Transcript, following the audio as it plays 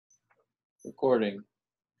Recording.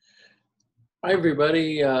 Hi,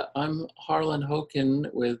 everybody. I'm Harlan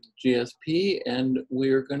Hoken with GSP, and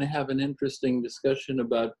we're going to have an interesting discussion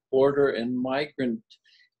about border and migrant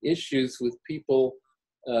issues with people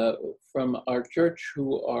from our church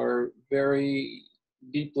who are very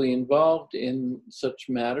deeply involved in such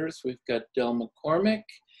matters. We've got Delle McCormick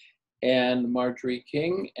and Marjorie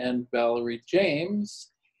King and Valarie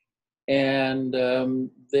James, and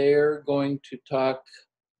they're going to talk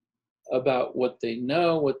about what they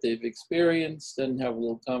know, what they've experienced, and have a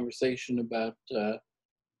little conversation about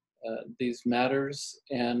these matters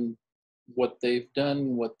and what they've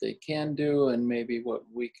done, what they can do, and maybe what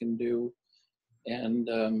we can do. And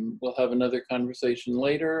we'll have another conversation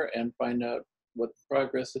later and find out what the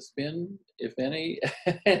progress has been, if any,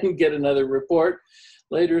 and get another report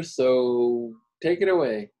later. So take it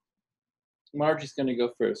away. Margie's going to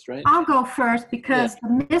go first, right? I'll go first because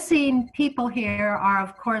the missing people here are,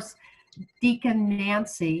 of course, Deacon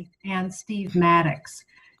Nancy and Steve Maddox.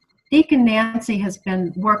 Deacon Nancy has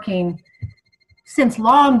been working since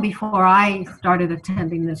long before I started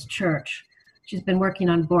attending this church. She's been working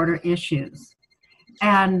on border issues.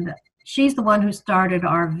 And she's the one who started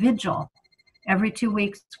our vigil. Every 2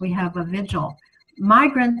 weeks we have a vigil.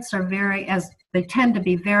 Migrants are they tend to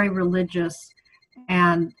be very religious,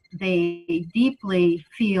 and they deeply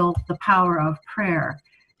feel the power of prayer.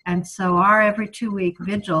 And so our every 2 week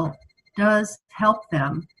vigil does help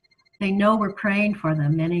them. They know we're praying for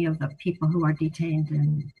them, many of the people who are detained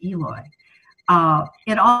in Eloy.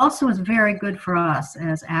 It also is very good for us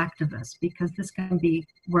as activists because this can be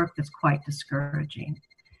work that's quite discouraging.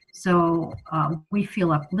 So we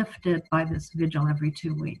feel uplifted by this vigil every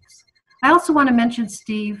 2 weeks. I also want to mention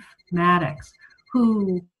Steve Maddox,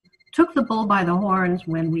 who took the bull by the horns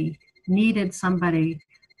when we needed somebody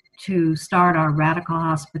to start our radical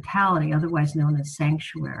hospitality, otherwise known as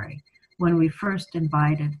Sanctuary, when we first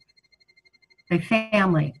invited a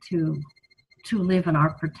family to live in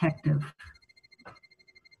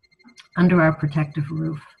under our protective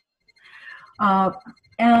roof.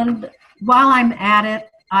 And while I'm at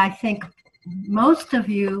it, I think most of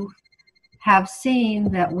you have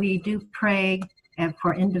seen that we do pray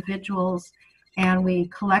for individuals, and we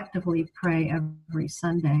collectively pray every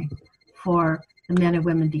Sunday for the men and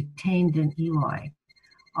women detained in Eloy.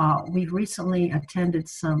 We've recently attended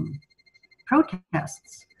some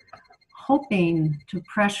protests, hoping to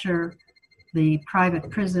pressure the private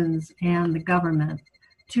prisons and the government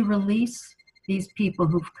to release these people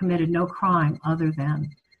who've committed no crime other than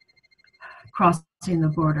crossing the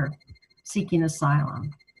border, seeking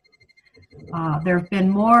asylum. There have been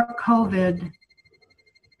more COVID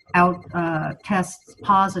tests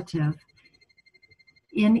positive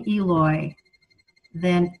in Eloy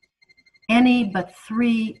than any but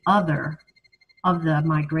 3 other of the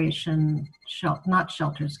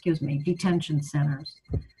detention centers.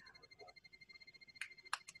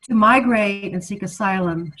 To migrate and seek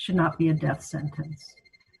asylum should not be a death sentence.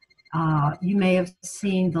 You may have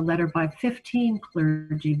seen the letter by 15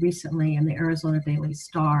 clergy recently in the Arizona Daily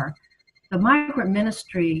Star. The migrant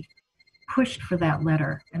ministry pushed for that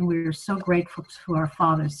letter, and we're so grateful to our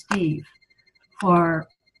father Steve for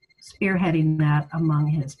spearheading that among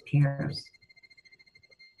his peers.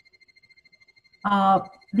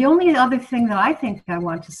 The only other thing that I think I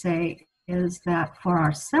want to say is that for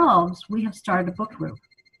ourselves, we have started a book group.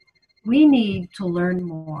 We need to learn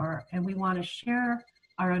more, and we want to share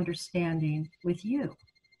our understanding with you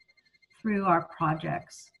through our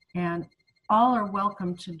projects. And all are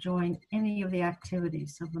welcome to join any of the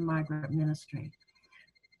activities of the migrant ministry.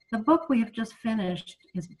 The book we have just finished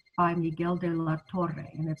is by Miguel de la Torre,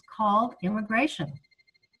 and it's called Immigration.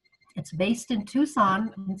 It's based in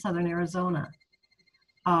Tucson in southern Arizona.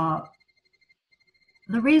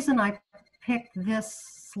 The reason I picked this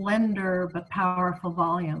slender but powerful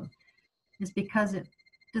volume is because it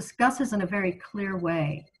discusses in a very clear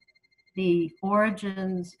way the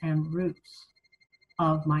origins and roots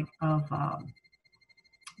of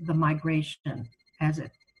the migration as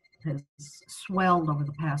it has swelled over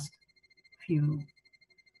the past few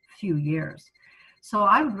years. So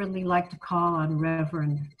I would really like to call on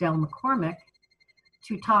Reverend Delle McCormick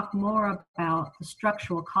to talk more about the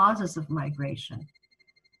structural causes of migration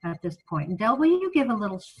at this point. And Delle, will you give a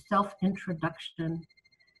little self-introduction?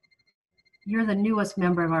 You're the newest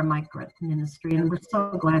member of our migrant ministry, and we're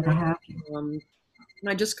so glad to have you.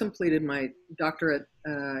 I just completed my doctorate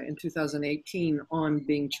in 2018 on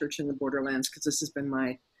being church in the borderlands, because this has been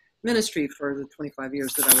my ministry for the 25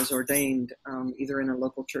 years that I was ordained, either in a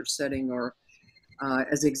local church setting or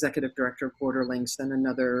as the executive director of Borderlinks and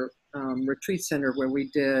another retreat center where we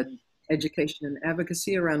did education and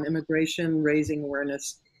advocacy around immigration, raising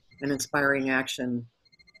awareness and inspiring action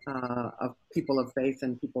of people of faith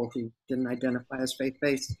and people who didn't identify as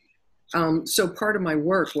faith-based. So part of my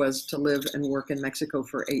work was to live and work in Mexico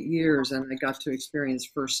for 8 years, and I got to experience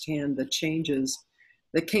firsthand the changes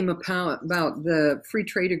that came about the free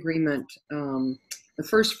trade agreement, the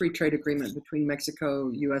first free trade agreement between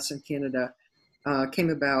Mexico, US, and Canada came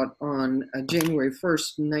about on January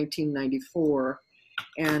 1st, 1994.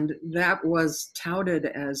 And that was touted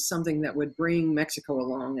as something that would bring Mexico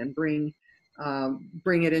along and bring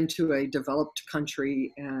it into a developed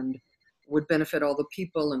country and would benefit all the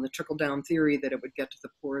people, and the trickle-down theory that it would get to the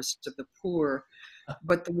poorest of the poor.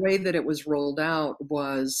 But the way that it was rolled out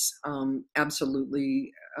was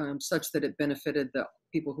absolutely such that it benefited the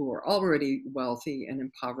people who were already wealthy and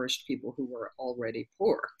impoverished people who were already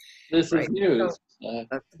poor. This is news. So,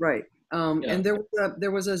 that's right. Yeah. And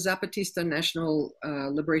there was a Zapatista National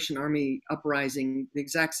Liberation Army uprising the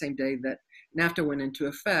exact same day that NAFTA went into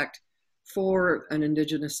effect for an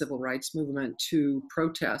indigenous civil rights movement to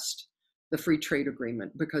protest the free trade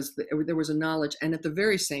agreement, because there was a knowledge, and at the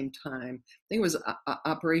very same time, I think it was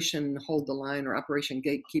Operation Hold the Line or Operation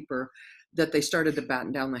Gatekeeper, that they started to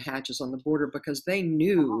batten down the hatches on the border because they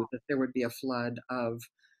knew that there would be a flood of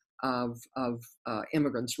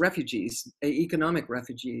immigrants, refugees, economic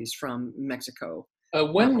refugees from Mexico.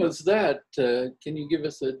 When was that? Can you give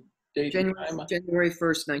us a date? January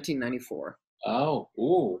 1st, 1994. Oh,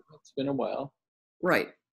 ooh, it's been a while. Right.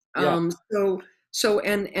 Yeah. So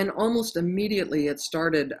almost immediately it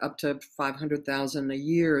started up to 500,000 a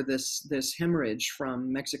year, this hemorrhage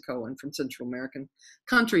from Mexico and from Central American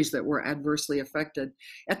countries that were adversely affected.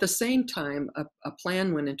 At the same time, a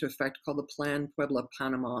plan went into effect called the Plan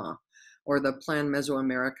Puebla-Panama, or the Plan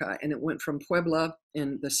Mesoamerica, and it went from Puebla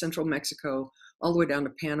in the central Mexico all the way down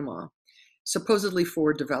to Panama, supposedly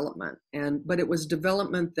for development. But it was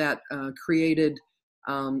development that created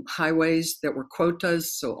highways that were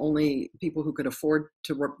quotas, so only people who could afford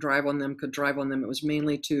to drive on them could drive on them. It was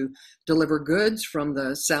mainly to deliver goods from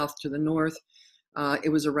the south to the north.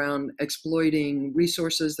 It was around exploiting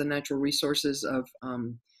resources, the natural resources of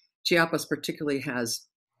Chiapas particularly has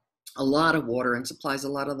a lot of water and supplies a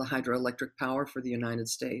lot of the hydroelectric power for the United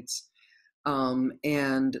States.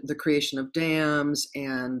 And the creation of dams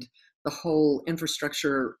and the whole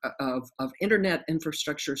infrastructure of internet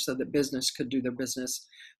infrastructure so that business could do their business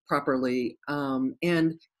properly.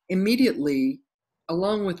 And immediately,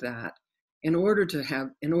 along with that, in order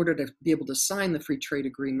to be able to sign the free trade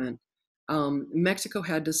agreement, Mexico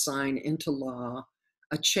had to sign into law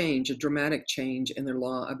a dramatic change in their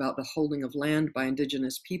law about the holding of land by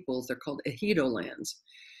indigenous peoples. They're called ejido lands.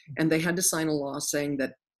 And they had to sign a law saying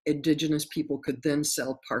that indigenous people could then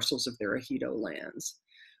sell parcels of their ejido lands,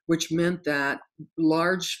 which meant that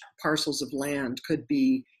large parcels of land could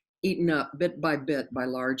be eaten up bit by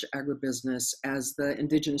large agribusiness as the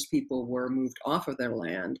indigenous people were moved off of their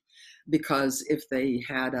land, because if they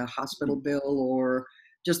had a hospital bill or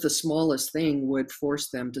just the smallest thing would force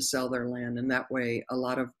them to sell their land. And that way, a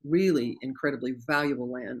lot of really incredibly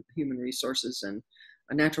valuable land, human resources and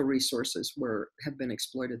natural resources have been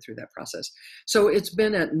exploited through that process. So it's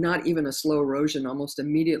been not even a slow erosion. Almost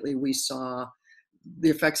immediately we saw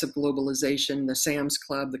the effects of globalization, the Sam's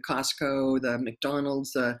Club, the Costco, the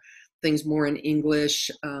McDonald's, things more in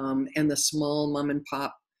English, and the small mom and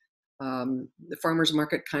pop, the farmer's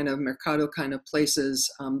market kind of, mercado kind of places,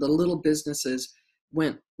 the little businesses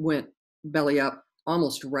went belly up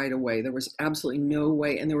almost right away. There was absolutely no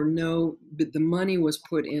way, and the money was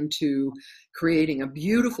put into creating a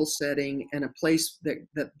beautiful setting and a place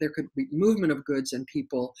that there could be movement of goods and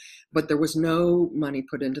people, but there was no money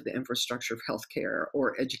put into the infrastructure of healthcare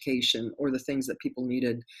or education or the things that people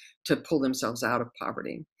needed to pull themselves out of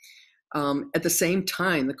poverty. At the same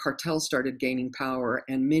time, the cartels started gaining power,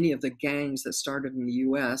 and many of the gangs that started in the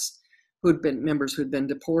U.S., who'd been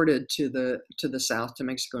deported to the south, to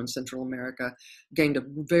Mexico and Central America, gained a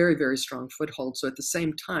very, very strong foothold. So at the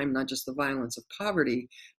same time, not just the violence of poverty,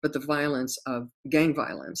 but the violence of gang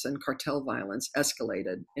violence and cartel violence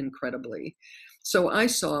escalated incredibly. So I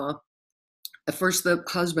saw, at first the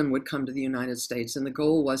husband would come to the United States, and the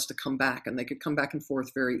goal was to come back, and they could come back and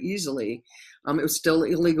forth very easily. It was still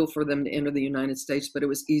illegal for them to enter the United States, but it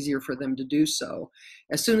was easier for them to do so.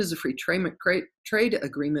 As soon as the free trade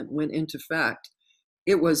agreement went into effect,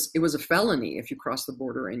 it was a felony if you crossed the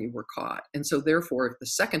border and you were caught. And so therefore, if the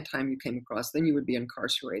second time you came across, then you would be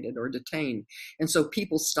incarcerated or detained. And so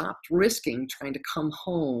people stopped risking trying to come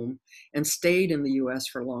home and stayed in the US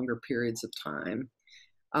for longer periods of time.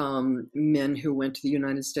 Men who went to the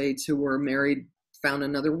United States who were married found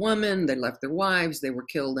another woman, they left their wives, they were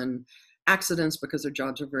killed in accidents because their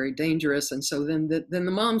jobs are very dangerous. And so then the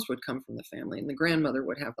moms would come from the family, and the grandmother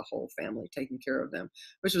would have the whole family taking care of them,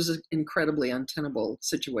 which was an incredibly untenable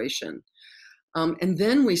situation. And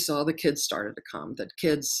then we saw the kids started to come, that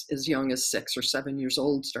kids as young as 6 or 7 years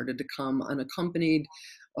old started to come unaccompanied,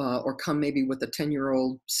 or come maybe with a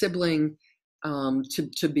 10-year-old sibling,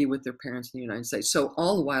 to be with their parents in the United States. So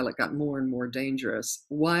all the while it got more and more dangerous.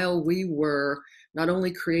 While we were not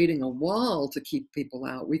only creating a wall to keep people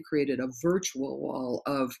out, we created a virtual wall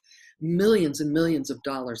of millions and millions of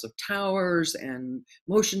dollars of towers and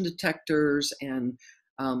motion detectors and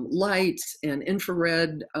lights and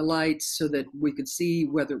infrared lights, so that we could see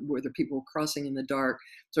whether people were crossing in the dark.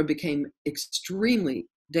 So it became extremely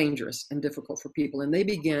dangerous and difficult for people, and they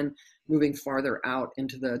began moving farther out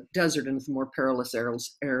into the desert and the more perilous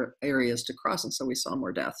areas to cross, and so we saw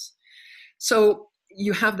more deaths. So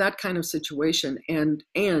you have that kind of situation, and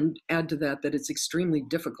add to that it's extremely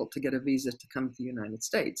difficult to get a visa to come to the United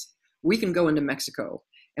States. We can go into Mexico,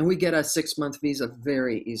 and we get a 6-month visa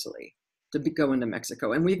very easily to go into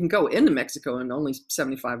Mexico, and we can go into Mexico in only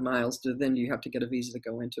 75 miles. Then you have to get a visa to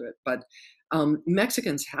go into it. But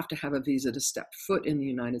Mexicans have to have a visa to step foot in the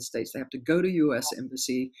United States. They have to go to U.S.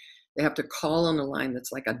 Embassy. They have to call on a line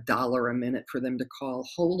that's like $1 a minute for them to call,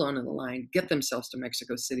 hold on the line, get themselves to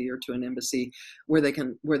Mexico City or to an embassy where they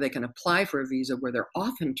can apply for a visa, where they're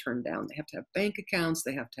often turned down. They have to have bank accounts.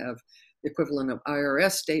 They have to have the equivalent of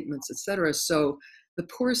IRS statements, et cetera. So the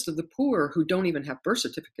poorest of the poor, who don't even have birth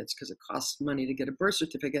certificates because it costs money to get a birth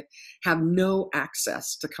certificate, have no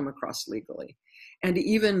access to come across legally. And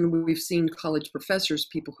even we've seen college professors,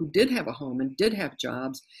 people who did have a home and did have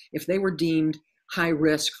jobs, if they were deemed high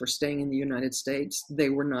risk for staying in the United States, they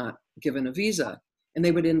were not given a visa, and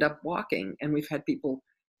they would end up walking. And we've had people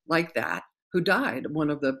like that who died. One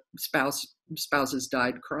of the spouses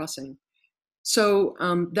died crossing. So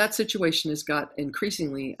that situation has got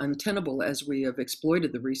increasingly untenable as we have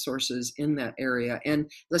exploited the resources in that area.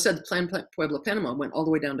 And as I said, the Plan Puebla Panama went all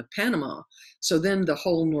the way down to Panama. So then the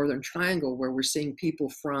whole Northern Triangle, where we're seeing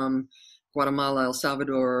people from Guatemala, El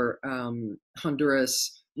Salvador,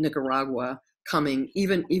 Honduras, Nicaragua coming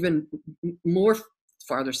even more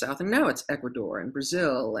farther south, and now it's Ecuador and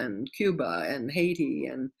Brazil and Cuba and Haiti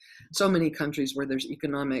and so many countries where there's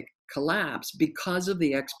economic collapse because of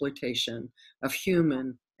the exploitation of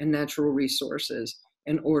human and natural resources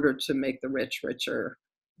in order to make the rich richer.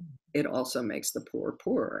 It also makes the poor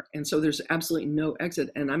poorer. And so there's absolutely no exit.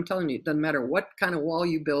 And I'm telling you, it doesn't matter what kind of wall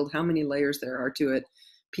you build, how many layers there are to it,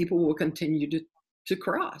 people will continue to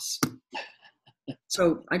cross.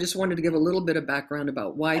 So I just wanted to give a little bit of background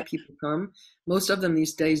about why people come. Most of them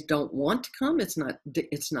these days don't want to come. It's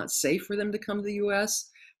not safe for them to come to the U.S.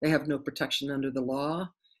 They have no protection under the law,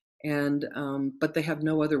 and but they have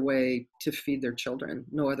no other way to feed their children,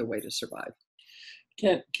 no other way to survive.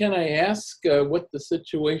 Can I ask what the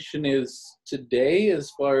situation is today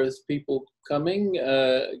as far as people coming,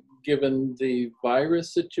 given the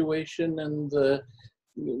virus situation and the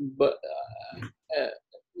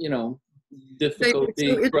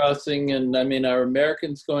difficulty crossing? And I mean, are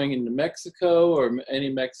Americans going into Mexico, or any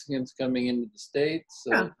Mexicans coming into the States?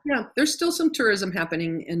 Yeah. There's still some tourism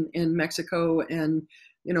happening in Mexico, and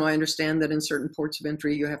I understand that in certain ports of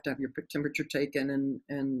entry you have to have your temperature taken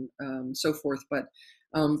and so forth. But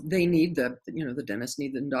they need the dentists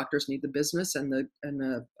need the doctors need the business, and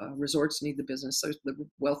the resorts need the business. So the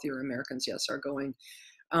wealthier Americans, yes, are going.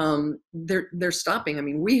 They're stopping. I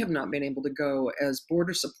mean, we have not been able to go as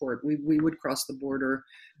border support. We would cross the border.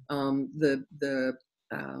 The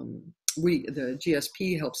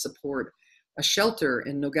GSP helps support a shelter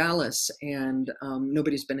in Nogales, and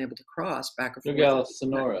nobody's been able to cross back and forth.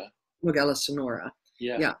 Nogales, Sonora.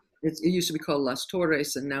 Yeah. It used to be called Las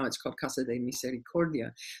Torres, and now it's called Casa de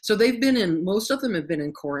Misericordia. So most of them have been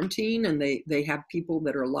in quarantine, and they have people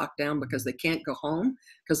that are locked down because they can't go home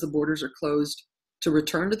because the borders are closed to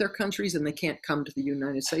return to their countries, and they can't come to the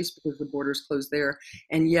United States because the border's closed there.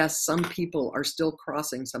 And yes, some people are still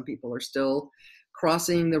crossing. Some people are still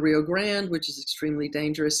crossing the Rio Grande, which is extremely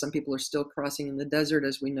dangerous. Some people are still crossing in the desert,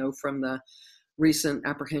 as we know from the recent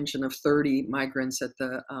apprehension of 30 migrants at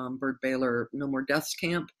the Bert Baylor No More Deaths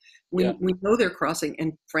camp. We know they're crossing,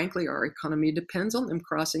 and frankly, our economy depends on them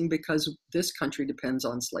crossing because this country depends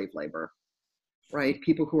on slave labor, right?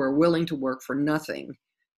 People who are willing to work for nothing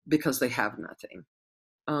because they have nothing.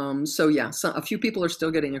 So a few people are still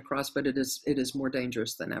getting across, but it is more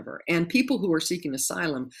dangerous than ever. And people who are seeking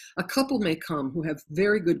asylum, a couple may come who have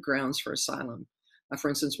very good grounds for asylum. For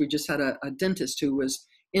instance, we just had a dentist who was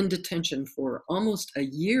in detention for almost a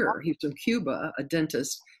year. He's from Cuba, a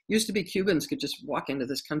dentist. Used to be Cubans could just walk into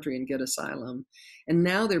this country and get asylum. And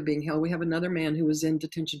now they're being held. We have another man who was in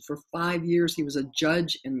detention for 5 years. He was a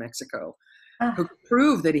judge in Mexico who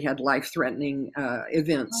proved that he had life-threatening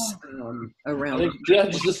events around. The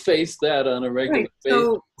judges face that on a regular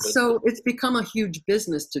basis. So it's become a huge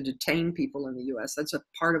business to detain people in the U.S. That's a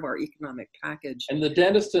part of our economic package. And the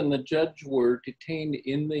dentist and the judge were detained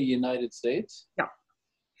in the United States? Yeah.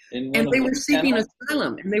 And they were seeking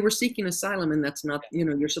asylum. And they were seeking asylum, and that's not,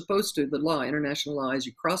 you're supposed to, the law, international law is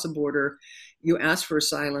you cross a border, you ask for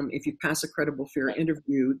asylum. If you pass a credible fear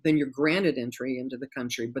interview, then you're granted entry into the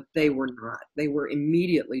country, but they were not. They were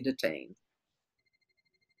immediately detained.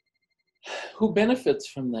 Who benefits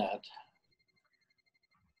from that?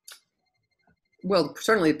 Well,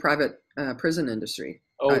 certainly the private prison industry.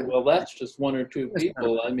 Oh, well, that's just one or two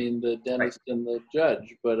people. I mean, the dentist and the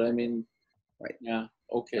judge, but I mean, yeah.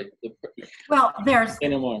 Okay. Well,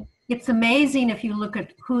 it's amazing if you look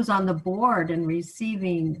at who's on the board and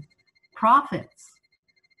receiving profits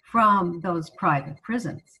from those private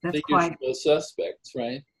prisons. That's the quite usual suspects,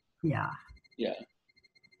 right? Yeah. Yeah.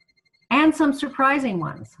 And some surprising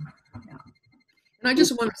ones. Yeah. And I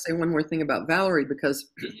just want to say one more thing about Valarie,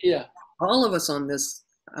 because all of us on this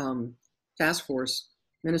task force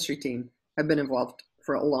ministry team have been involved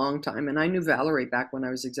for a long time. And I knew Valarie back when I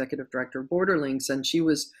was executive director of Borderlinks, and she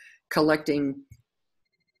was collecting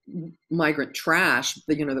migrant trash,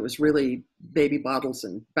 that was really baby bottles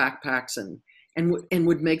and backpacks and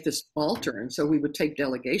would make this altar. And so we would take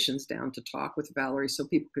delegations down to talk with Valarie so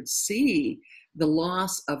people could see the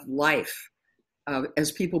loss of life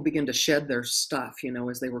as people begin to shed their stuff,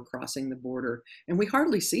 as they were crossing the border. And we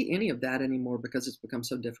hardly see any of that anymore because it's become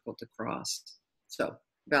so difficult to cross. So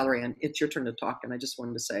Valarie, it's your turn to talk, and I just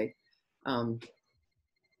wanted to say,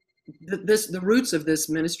 the roots of this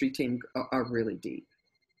ministry team are really deep.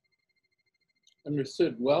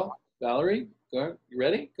 Understood. Well, Valarie, you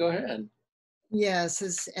ready? Go ahead.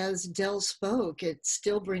 Yes, as Del spoke, it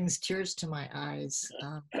still brings tears to my eyes.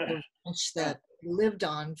 The ranch that lived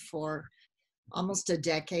on for almost a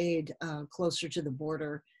decade, closer to the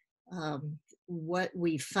border. What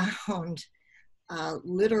we found.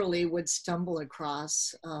 Literally would stumble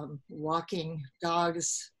across walking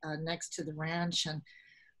dogs next to the ranch, and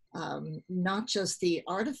not just the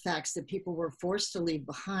artifacts that people were forced to leave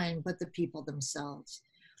behind, but the people themselves.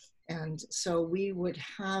 And so we would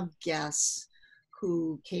have guests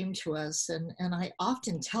who came to us, and I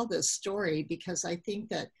often tell this story because I think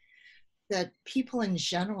that people in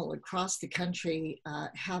general across the country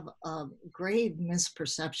have grave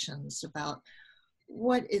misperceptions about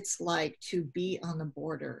what it's like to be on the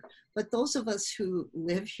border. But those of us who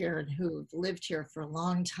live here and who've lived here for a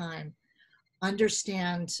long time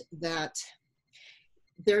understand that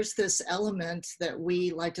there's this element that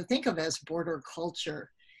we like to think of as border culture.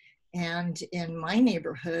 And in my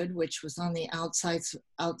neighborhood, which was on the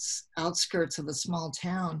outskirts of a small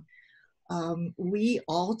town, we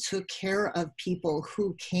all took care of people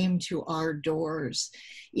who came to our doors.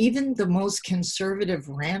 Even the most conservative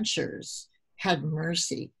ranchers had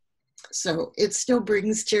mercy. So it still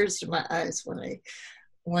brings tears to my eyes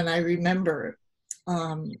when I remember,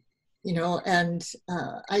 and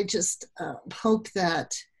I just hope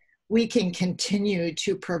that we can continue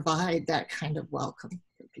to provide that kind of welcome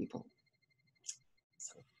for people.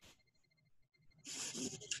 So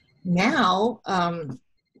now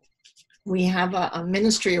we have a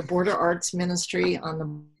ministry, a border arts ministry on the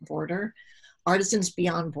border, Artisans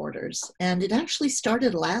Beyond Borders. And it actually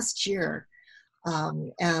started last year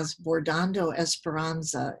as Bordando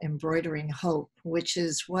Esperanza, Embroidering Hope, which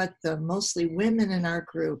is what the mostly women in our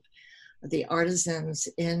group, the artisans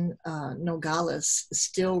in Nogales,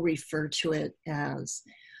 still refer to it as.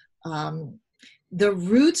 The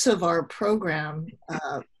roots of our program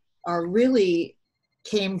are really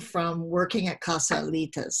came from working at Casa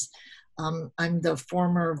Alitas. I'm the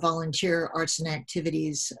former volunteer arts and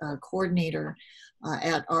activities coordinator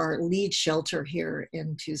at our lead shelter here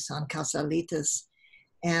in Tucson, Casa Alitas.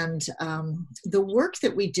 And the work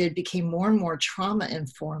that we did became more and more trauma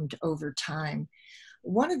informed over time.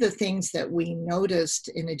 One of the things that we noticed,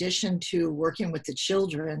 in addition to working with the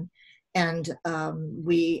children, and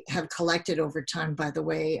we have collected over time, by the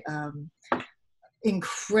way,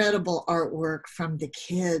 incredible artwork from the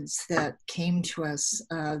kids that came to us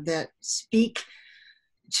that speak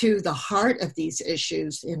to the heart of these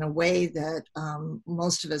issues in a way that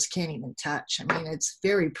most of us can't even touch. I mean, it's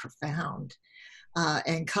very profound.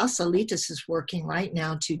 And Casa Alitas is working right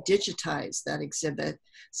now to digitize that exhibit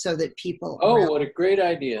so that people— Oh, what a great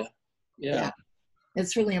idea. Yeah.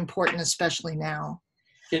 It's really important, especially now.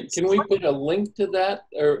 Can we put a link to that?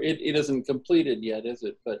 Or it isn't completed yet, is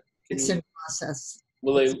it? But It's in process.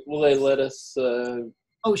 will they let us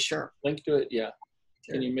Oh, sure. link to it? Yeah.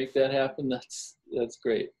 Sure. Can you make that happen? That's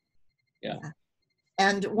great. Yeah.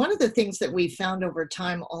 And one of the things that we found over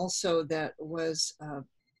time also that was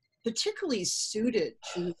particularly suited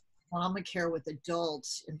to trauma care with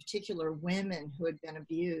adults, in particular women who had been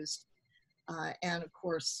abused, and of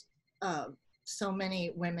course, so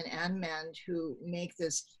many women and men who make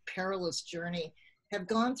this perilous journey have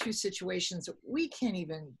gone through situations that we can't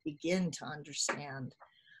even begin to understand.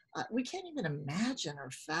 We can't even imagine or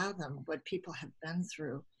fathom what people have been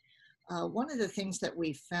through. One of the things that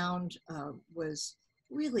we found was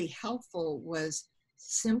really helpful was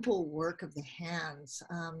simple work of the hands,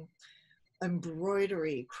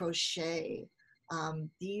 embroidery, crochet.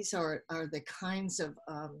 These are the kinds of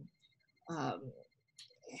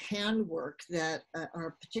handwork that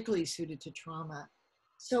are particularly suited to trauma.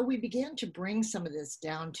 So we began to bring some of this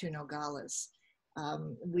down to Nogales.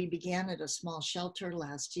 We began at a small shelter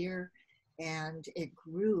last year, and it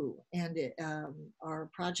grew, and our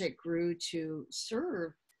project grew to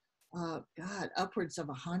serve, upwards of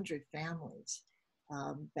 100 families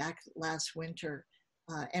back last winter.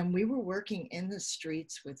 And we were working in the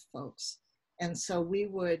streets with folks. And so we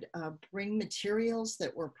would bring materials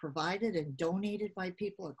that were provided and donated by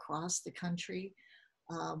people across the country.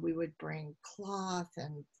 We would bring cloth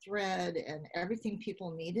and thread and everything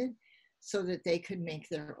people needed so that they could make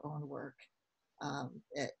their own work.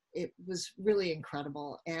 It was really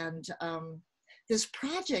incredible. And this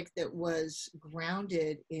project that was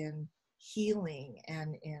grounded in healing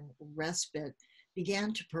and in respite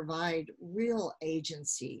began to provide real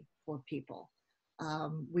agency for people.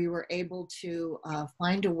 We were able to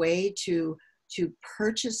find a way to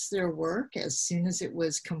purchase their work as soon as it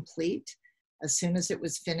was complete, as soon as it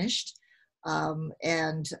was finished. And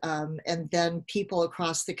then people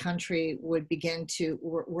across the country would begin to,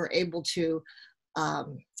 were able to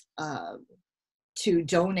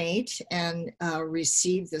donate and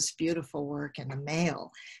receive this beautiful work in the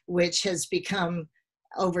mail, which has become,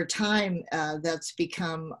 over time, that's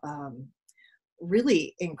become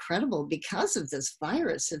really incredible because of this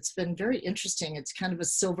virus. It's been very interesting. It's kind of a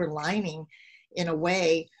silver lining in a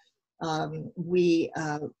way. We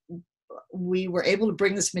were able to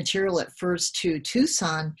bring this material at first to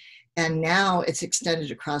Tucson, and now it's extended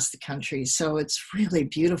across the country. So it's really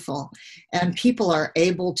beautiful. And people are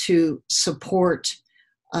able to support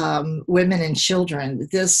women and children.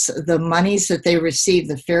 The monies that they receive,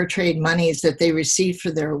 the fair trade monies that they receive for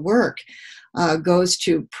their work, goes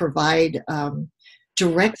to provide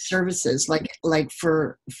direct services, like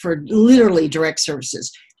for literally direct services,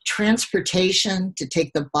 transportation to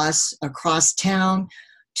take the bus across town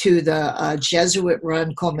to the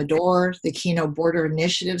Jesuit-run Comedor, the Kino Border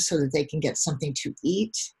Initiative, so that they can get something to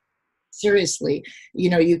eat. Seriously,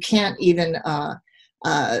 you can't even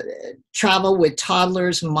travel with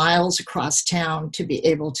toddlers miles across town to be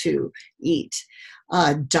able to eat.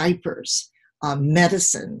 Diapers,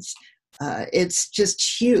 medicines. It's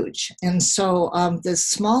just huge. And so this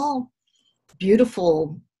small,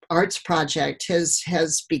 beautiful arts project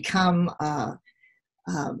has become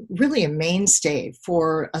really a mainstay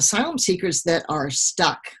for asylum seekers that are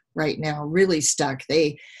stuck right now, really stuck.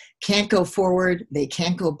 They can't go forward. They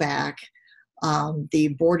can't go back.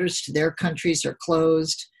 The borders to their countries are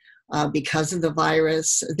closed because of the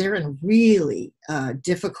virus. They're in really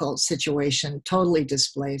difficult situation, totally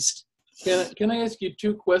displaced. Can I ask you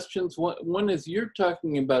two questions? One is, you're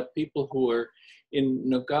talking about people who are in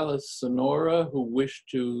Nogales, Sonora, who wish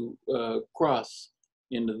to cross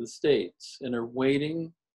into the States and are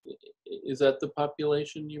waiting. Is that the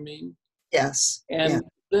population you mean? Yes. And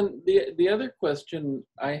then the other question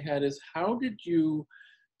I had is, how did you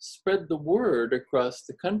spread the word across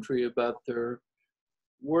the country about their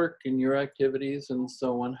work and your activities and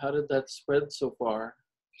so on? How did that spread so far?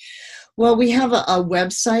 Well, we have a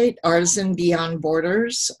website, Artisan Beyond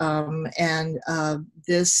Borders, and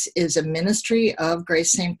this is a ministry of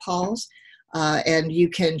Grace St. Paul's, and you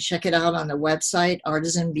can check it out on the website,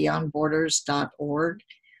 artisanbeyondborders.org.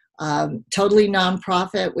 Totally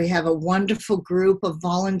nonprofit. We have a wonderful group of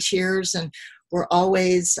volunteers, and we're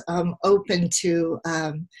always open to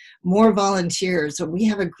more volunteers. So we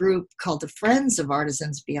have a group called the Friends of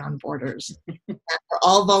Artisans Beyond Borders. We're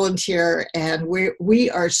all volunteer, and we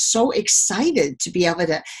are so excited to be able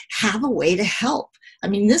to have a way to help. I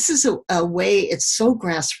mean, this is a way, it's so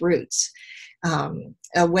grassroots,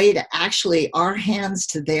 a way to actually our hands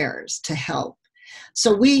to theirs to help.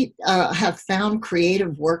 So we have found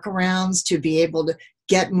creative workarounds to be able to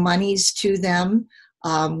get monies to them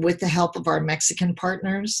with the help of our Mexican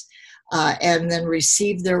partners, and then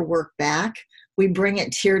receive their work back. We bring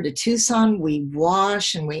it here to Tucson. We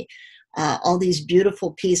wash and we all these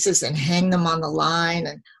beautiful pieces and hang them on the line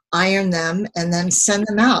and iron them and then send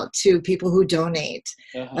them out to people who donate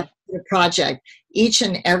to the project. Each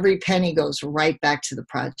and every penny goes right back to the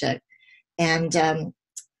project. And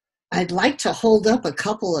I'd like to hold up a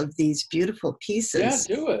couple of these beautiful pieces.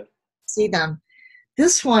 Yeah, do it. See them.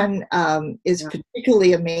 This one is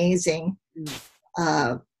particularly amazing.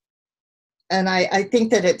 And I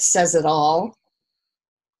think that it says it all.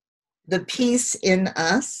 The peace in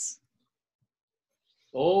us.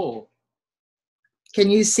 Oh. Can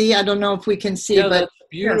you see? I don't know if we can see, Yeah, but that's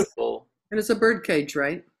beautiful. Yes. And it's a bird cage,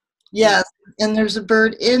 right? yes. And there's a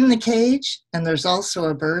bird in the cage, and there's also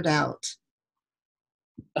a bird out.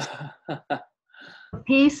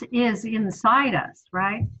 Peace is inside us,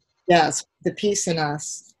 right? Yes, the peace in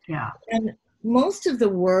us. Yeah. And most of the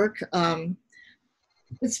work,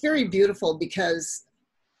 it's very beautiful because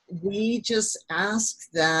we just ask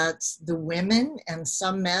that the women and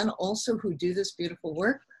some men also who do this beautiful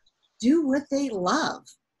work do what they love.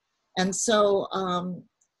 And so,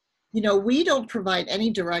 you know, we don't provide any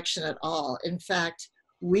direction at all. In fact,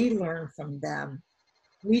 we learn from them.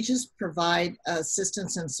 We just provide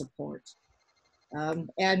assistance and support.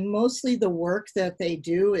 And mostly the work that they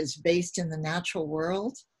do is based in the natural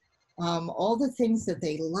world. All the things that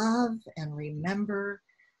they love and remember,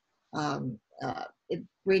 it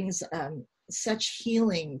brings such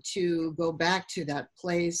healing to go back to that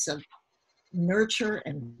place of nurture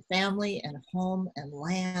and family and home and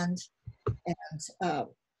land. And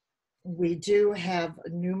we do have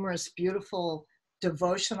numerous beautiful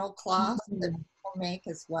devotional cloths that people make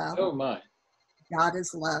as well. Oh my. God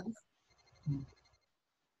is love.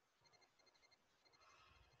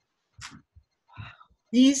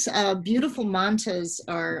 These beautiful mantas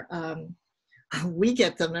are, we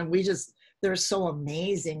get them and they're so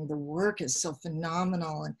amazing. The work is so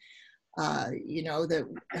phenomenal. And, you know, that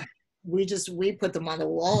we put them on the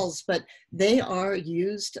walls, but they are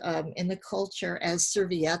used in the culture as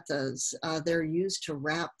servietas. They're used to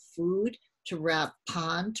wrap food, to wrap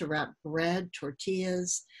pan, to wrap bread,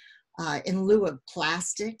 tortillas, in lieu of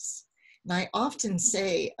plastics. And I often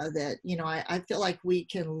say that, you know, I feel like we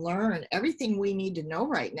can learn everything we need to know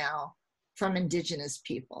right now from indigenous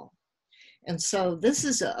people. And so this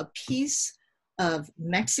is a piece of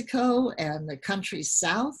Mexico and the country's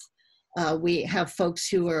south. We have folks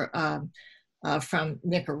who are from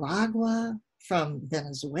Nicaragua, from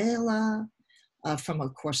Venezuela, from,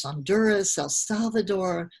 of course, Honduras, El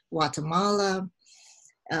Salvador, Guatemala.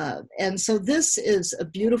 And so this is a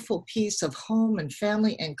beautiful piece of home and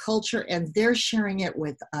family and culture, and they're sharing it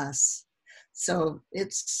with us. So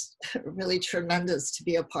it's really tremendous to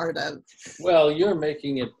be a part of. Well, you're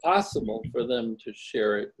making it possible for them to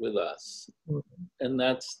share it with us. And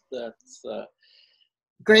that's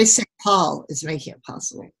Grace St. Paul is making it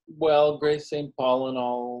possible. well, Grace St. Paul and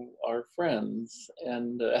all our friends.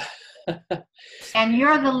 And And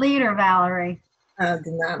you're the leader, Valarie.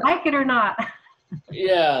 Like it or not.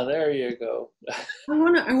 yeah, there you go. I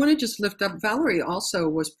want to just lift up. Valarie also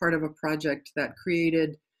was part of a project that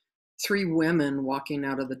created 3 women walking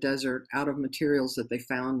out of the desert, out of materials that they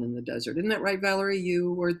found in the desert. Isn't that right, Valarie?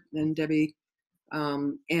 You and Debbie,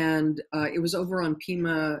 and it was over on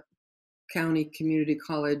Pima County Community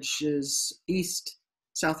College's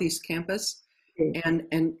southeast campus. And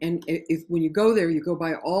if when you go there, you go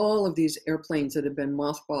by all of these airplanes that have been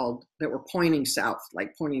mothballed that were pointing south,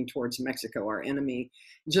 like pointing towards Mexico, our enemy.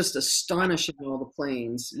 Just astonishing, all the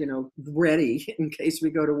planes, you know, ready in case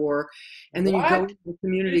we go to war. And then you go to the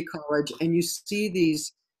community college and you see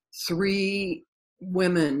these 3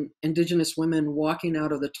 women, indigenous women, walking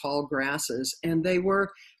out of the tall grasses, and they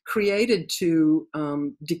were created to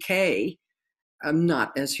decay.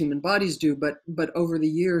 Not as human bodies do, but over the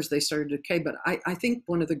years they started to decay. But I think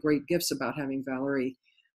one of the great gifts about having Valarie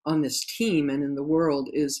on this team and in the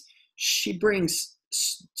world is she brings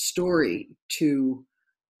story to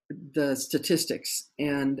the statistics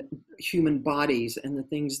and human bodies and the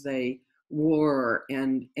things they wore.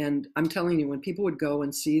 And I'm telling you, when people would go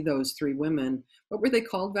and see those 3 women, what were they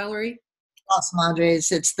called, Valarie? Las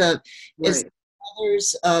Madres. It's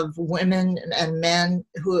mothers of women and men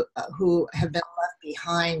who have been left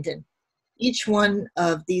behind, and each one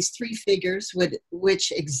of these 3 figures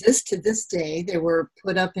which exist to this day. They were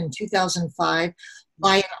put up in 2005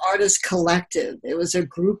 by an artist collective. It was a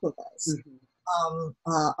group of us.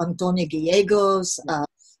 Antonia Gallegos,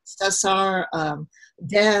 Cesar,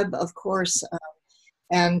 Deb, of course,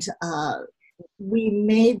 and we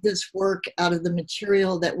made this work out of the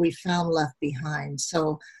material that we found left behind.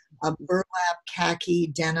 So burlap, khaki,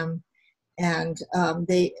 denim, and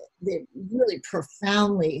they really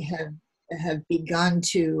profoundly have begun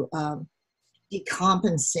to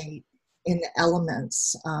decompensate in the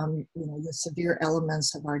elements, the severe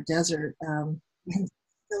elements of our desert, and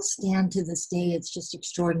still stand to this day. It's just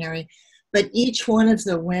extraordinary. But each one of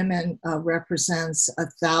the women represents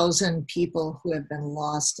 1,000 people who have been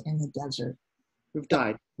lost in the desert. Who've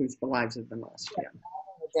died, whose lives have been lost. Yeah. In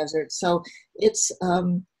the desert. So it's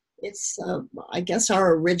I guess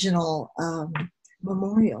our original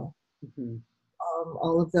memorial. Mm-hmm.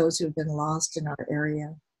 All of those who've been lost in our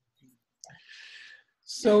area.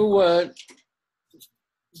 So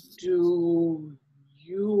do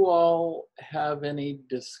you all have any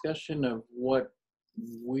discussion of what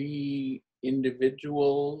we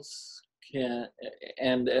individuals can,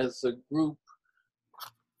 and as a group,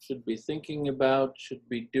 should be thinking about, should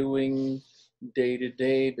be doing day to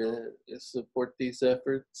day to support these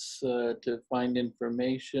efforts to find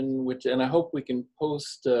information, and I hope we can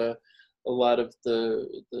post a lot of the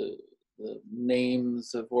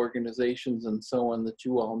names of organizations and so on that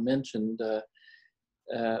you all mentioned,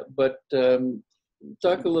 but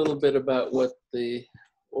talk a little bit about what the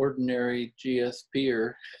ordinary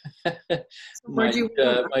GSPer might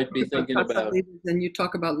be thinking about. Then you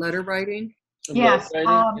talk about letter writing. Yes.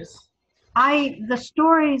 Yes. The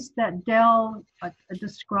stories that Dell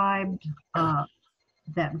described,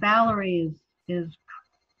 that Valarie is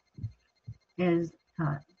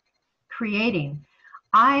creating,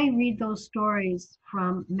 I read those stories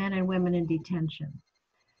from men and women in detention.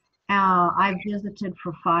 I've visited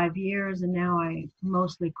for 5 years, and now I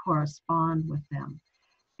mostly correspond with them.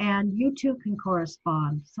 And you too can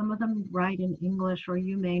correspond. Some of them write in English, or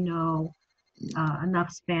you may know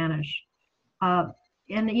enough Spanish. And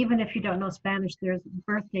even if you don't know Spanish, there's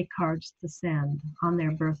birthday cards to send on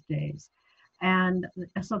their birthdays. And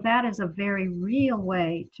so that is a very real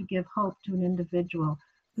way to give hope to an individual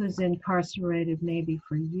who's incarcerated maybe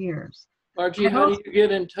for years. Margie, how do you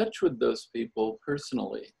get in touch with those people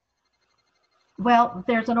personally? Well,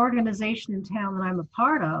 there's an organization in town that I'm a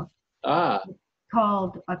part of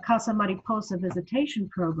called a Casa Mariposa Visitation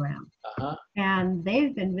Program. And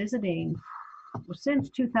they've been visiting since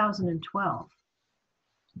 2012.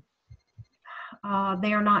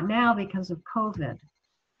 They are not now because of COVID.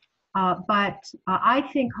 But I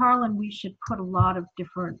think, Harlan, we should put a lot of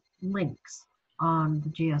different links on the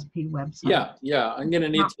GSP website. Yeah, I'm going to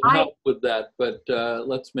need some help with that, but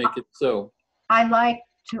let's make it so. I like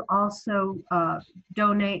to also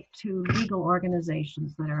donate to legal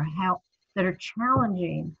organizations that are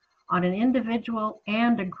challenging on an individual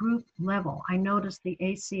and a group level. I noticed the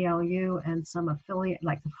ACLU and some affiliate,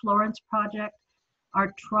 like the Florence Project,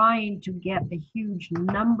 are trying to get a huge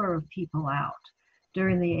number of people out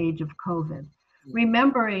during the age of COVID,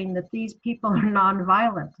 remembering that these people are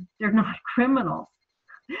nonviolent. They're not criminals.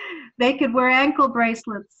 They could wear ankle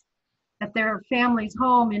bracelets at their family's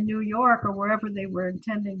home in New York or wherever they were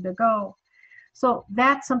intending to go. So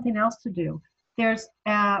that's something else to do. There's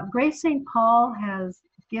Grace St. Paul has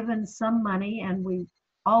given some money, and we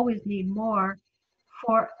always need more,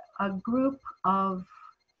 for a group of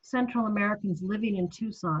Central Americans living in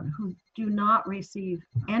Tucson who do not receive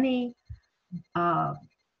any of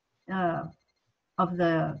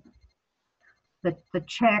the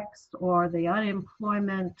checks or the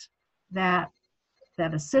unemployment that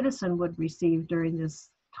a citizen would receive during this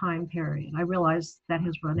time period. I realize that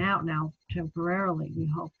has run out now temporarily, we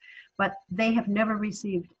hope, but they have never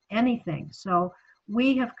received anything. So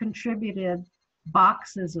we have contributed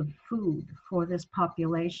boxes of food for this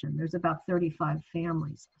population. There's about 35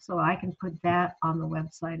 families. So I can put that on the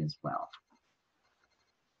website as well.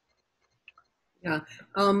 Yeah,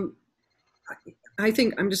 I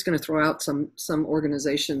think I'm just going to throw out some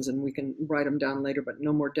organizations, and we can write them down later, but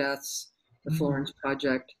No More Deaths, the Florence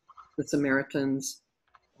Project, the Samaritans,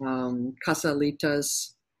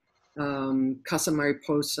 Casalitas, Casa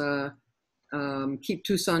Mariposa, Keep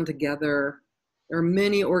Tucson Together. There are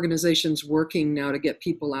many organizations working now to get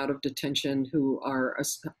people out of detention who are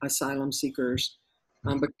asylum seekers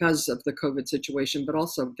because of the COVID situation, but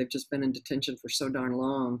also they've just been in detention for so darn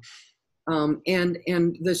long.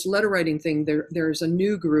 And this letter writing thing, there's a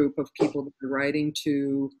new group of people that are writing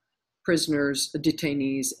to prisoners,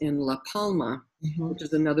 detainees in La Palma, which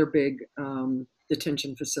is another big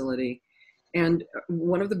detention facility. And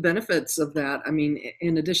one of the benefits of that, I mean,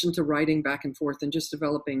 in addition to writing back and forth and just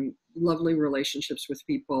developing lovely relationships with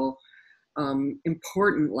people,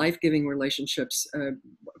 important life-giving relationships. A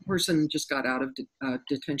person just got out of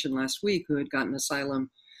detention last week who had gotten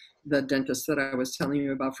asylum the dentist that I was telling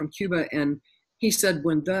you about from Cuba, and he said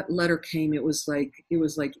when that letter came, it was like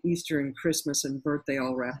Easter and Christmas and birthday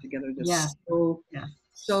all wrapped together. Just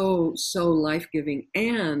so life-giving.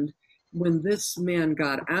 And when this man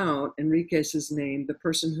got out, Enrique's his name, the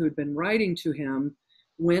person who had been writing to him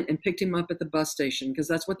went and picked him up at the bus station, because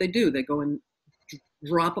that's what they do. They go and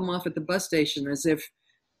drop him off at the bus station as if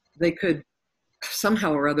they could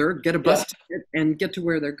somehow or other get a bus ticket and get to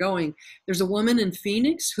where they're going. There's a woman in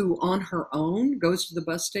Phoenix who on her own goes to the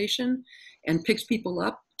bus station and picks people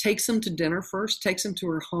up, takes them to dinner first, takes them to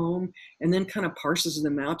her home, and then kind of parses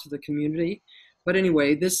them out to the community. But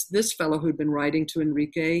anyway, this fellow who'd been writing to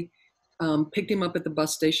Enrique picked him up at the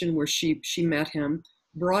bus station where she met him,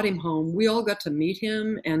 brought him home. We all got to meet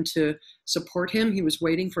him and to support him. He was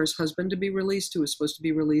waiting for his husband to be released, who was supposed to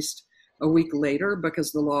be released a week later,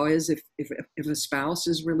 because the law is if a spouse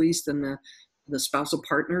is released, then the spousal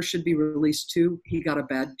partner should be released too. He got a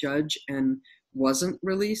bad judge and wasn't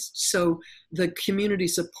released. So the community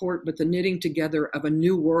support, but the knitting together of a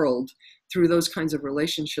new world through those kinds of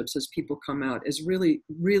relationships as people come out is really,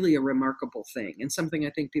 really a remarkable thing, and something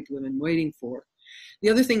I think people have been waiting for. The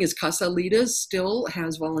other thing is Casalitas still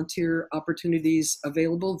has volunteer opportunities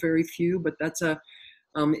available, very few, but that's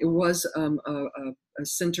it was a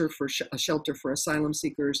center for a shelter for asylum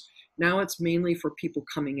seekers. Now it's mainly for people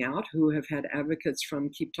coming out who have had advocates from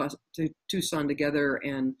Keep Tucson Together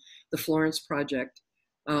and the Florence Project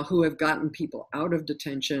who have gotten people out of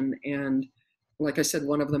detention. And like I said,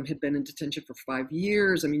 one of them had been in detention for 5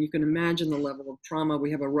 years. I mean, you can imagine the level of trauma. We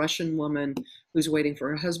have a Russian woman who's waiting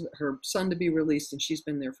for her son to be released, and she's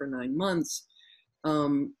been there for 9 months.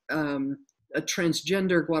 A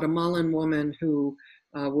transgender Guatemalan woman who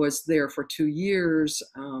was there for 2 years.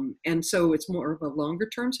 And so it's more of a longer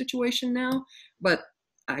term situation now. But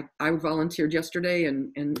I volunteered yesterday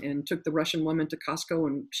and took the Russian woman to Costco,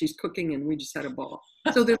 and she's cooking, and we just had a ball.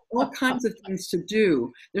 So there's all kinds of things to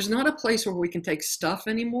do. There's not a place where we can take stuff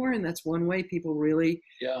anymore. And that's one way people really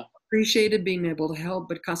appreciated being able to help.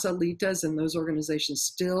 But Casalitas and those organizations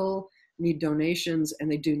still need donations,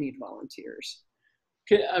 and they do need volunteers.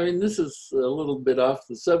 Okay, I mean, this is a little bit off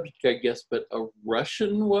the subject, I guess, but a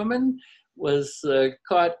Russian woman was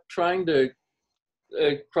caught trying to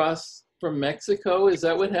cross from Mexico. Is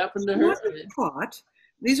that what happened to her? Not caught.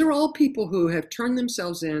 These are all people who have turned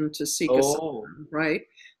themselves in to seek asylum, right?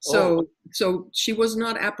 So she was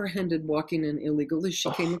not apprehended walking in illegally.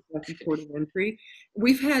 She came across the port of entry.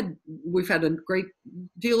 We've had a great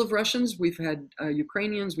deal of Russians. We've had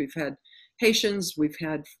Ukrainians. We've had Haitians. We've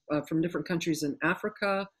had from different countries in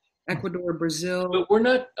Africa, Ecuador, Brazil. But we're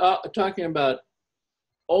not talking about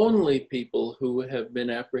only people who have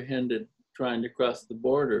been apprehended trying to cross the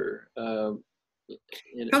border.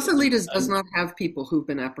 Casalitas does not have people who've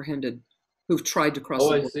been apprehended who've tried to cross the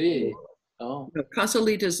border. I see. Oh. No,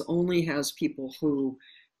 Casalitas only has people who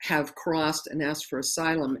have crossed and asked for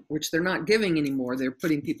asylum, which they're not giving anymore. They're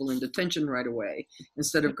putting people in detention right away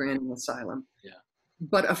instead of granting asylum. Yeah.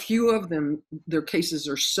 But a few of them, their cases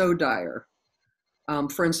are so dire.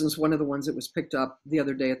 For instance, one of the ones that was picked up the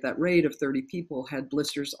other day at that raid of 30 people had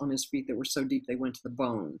blisters on his feet that were so deep they went to the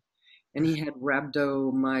bone. And he had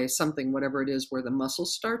rhabdomyosarcoma, whatever it is, where the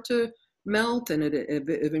muscles start to melt, and it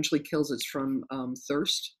eventually kills us from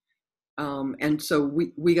thirst. And so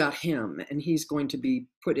we got him, and he's going to be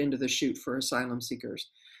put into the chute for asylum seekers.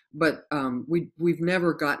 But we've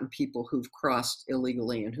never gotten people who've crossed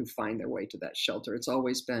illegally and who find their way to that shelter. It's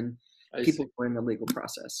always been people who are in the legal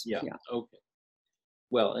process. Yeah. Okay.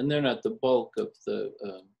 Well, and they're not the bulk of the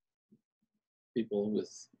people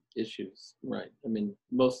with issues, right? I mean,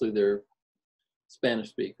 mostly they're Spanish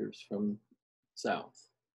speakers from South.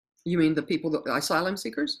 You mean the people, the asylum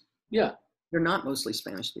seekers? Yeah. They're not mostly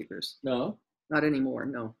Spanish speakers. No? Not anymore,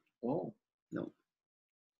 no. Oh. No.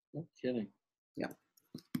 No kidding. Yeah.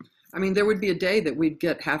 I mean, there would be a day that we'd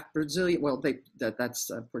get half Brazilian, well,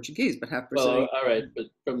 that's Portuguese, but half Brazilian. Well, all right, but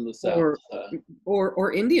from the South.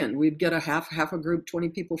 Or Indian. We'd get a half a group, 20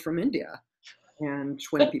 people from India and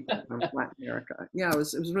 20 people from Latin America. Yeah, it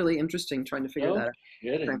was really interesting trying to figure that out,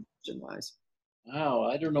 transition-wise. Wow,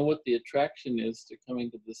 I don't know what the attraction is to coming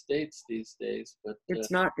to the States these days, but it's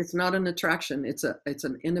not an attraction. It's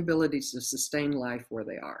an inability to sustain life where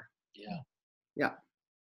they are. Yeah. Yeah.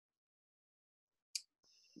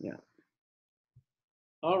 Yeah.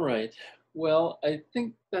 All right. Well, I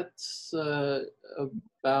think that's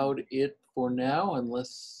about it for now,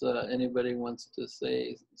 unless anybody wants to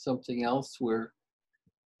say something else.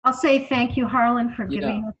 I'll say thank you, Harlan, for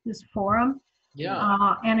giving us this forum.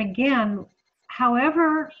 Yeah. And again,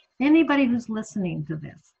 however, anybody who's listening to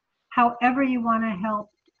this, however you want to help,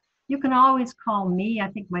 You can always call me. I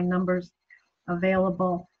think my number's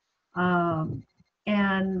available.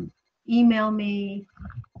 And email me,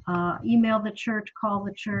 email the church, call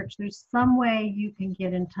the church. There's some way you can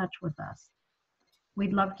get in touch with us.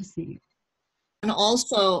 We'd love to see you. And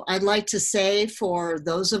also, I'd like to say for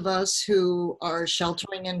those of us who are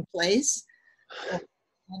sheltering in place,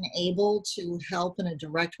 unable to help in a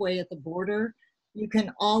direct way at the border, you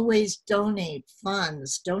can always donate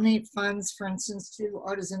funds. Donate funds, for instance, to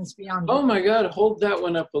Artisans Beyond. Oh my God, hold that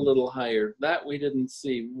one up a little higher. That we didn't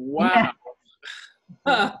see. Wow.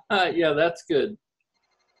 Yeah, that's good.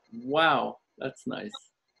 Wow, that's nice.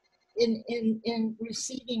 In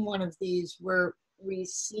receiving one of these, we're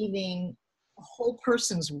receiving a whole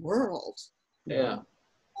person's world. Yeah.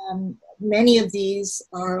 Many of these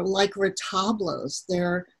are like retablos.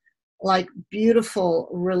 They're like beautiful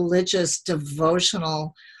religious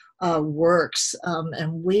devotional works,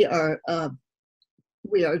 and we are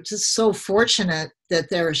just so fortunate that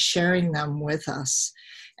they're sharing them with us.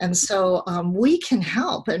 And so we can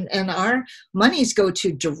help, and our monies go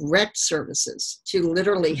to direct services to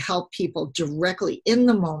literally help people directly in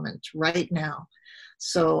the moment right now.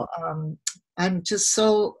 So I'm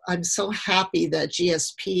so happy that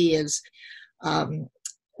GSP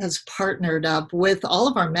has partnered up with all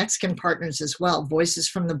of our Mexican partners as well. Voices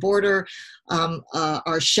from the Border,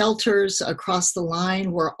 our shelters across the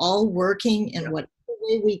line. We're all working in whatever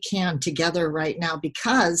way we can together right now,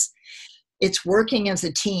 because it's working as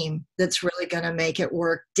a team that's really going to make it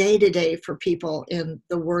work day to day for people in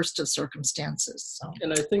the worst of circumstances. So.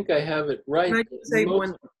 And I think I have it right. Can I say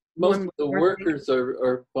Most of the workers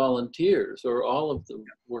are volunteers, or all of the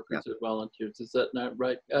workers are volunteers. Is that not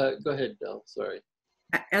right? Go ahead, Del. Sorry.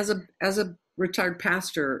 As a retired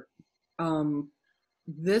pastor,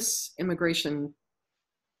 this immigration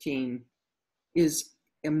team is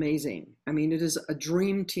amazing. I mean, it is a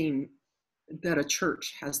dream team that a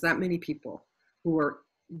church has that many people who are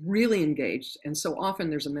really engaged. And so often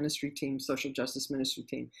there's a ministry team, social justice ministry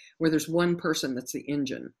team, where there's one person that's the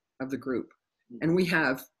engine of the group. And we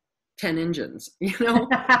have 10 engines, you know,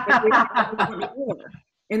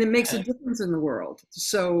 and it makes a difference in the world.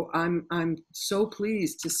 So I'm so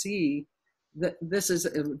pleased to see that this is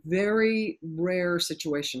a very rare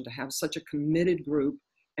situation to have such a committed group,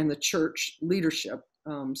 and the church leadership,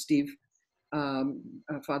 Father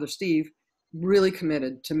Steve, really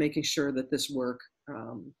committed to making sure that this work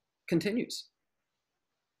continues.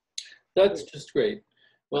 That's just great.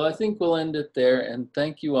 Well, I think we'll end it there, and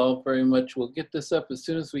thank you all very much. We'll get this up as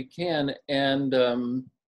soon as we can, and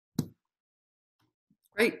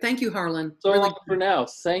great. Thank you, Harlan. So really long for now.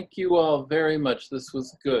 Thank you all very much. This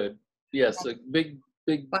was good. Yes, a big.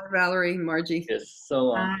 Bye, Valarie, Margie. Yes, so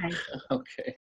long. Bye. Okay.